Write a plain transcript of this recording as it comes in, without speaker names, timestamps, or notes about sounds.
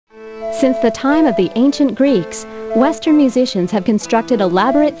Since the time of the ancient Greeks, Western musicians have constructed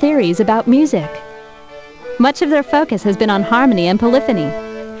elaborate theories about music. Much of their focus has been on harmony and polyphony,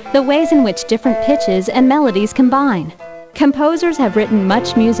 the ways in which different pitches and melodies combine. Composers have written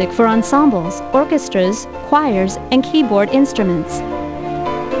much music for ensembles, orchestras, choirs, and keyboard instruments.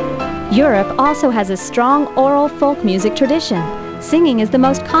 Europe also has a strong oral folk music tradition. Singing is the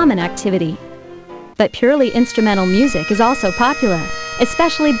most common activity. But purely instrumental music is also popular,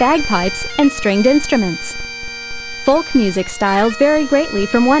 especially bagpipes and stringed instruments. Folk music styles vary greatly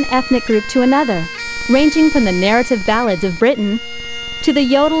from one ethnic group to another, ranging from the narrative ballads of Britain to the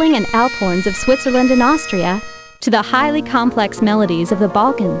yodeling and alp horns of Switzerland and Austria, to the highly complex melodies of the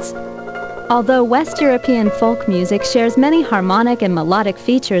Balkans. Although West European folk music shares many harmonic and melodic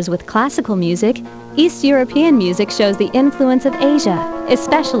features with classical music, East European music shows the influence of Asia,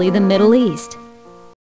 especially the Middle East.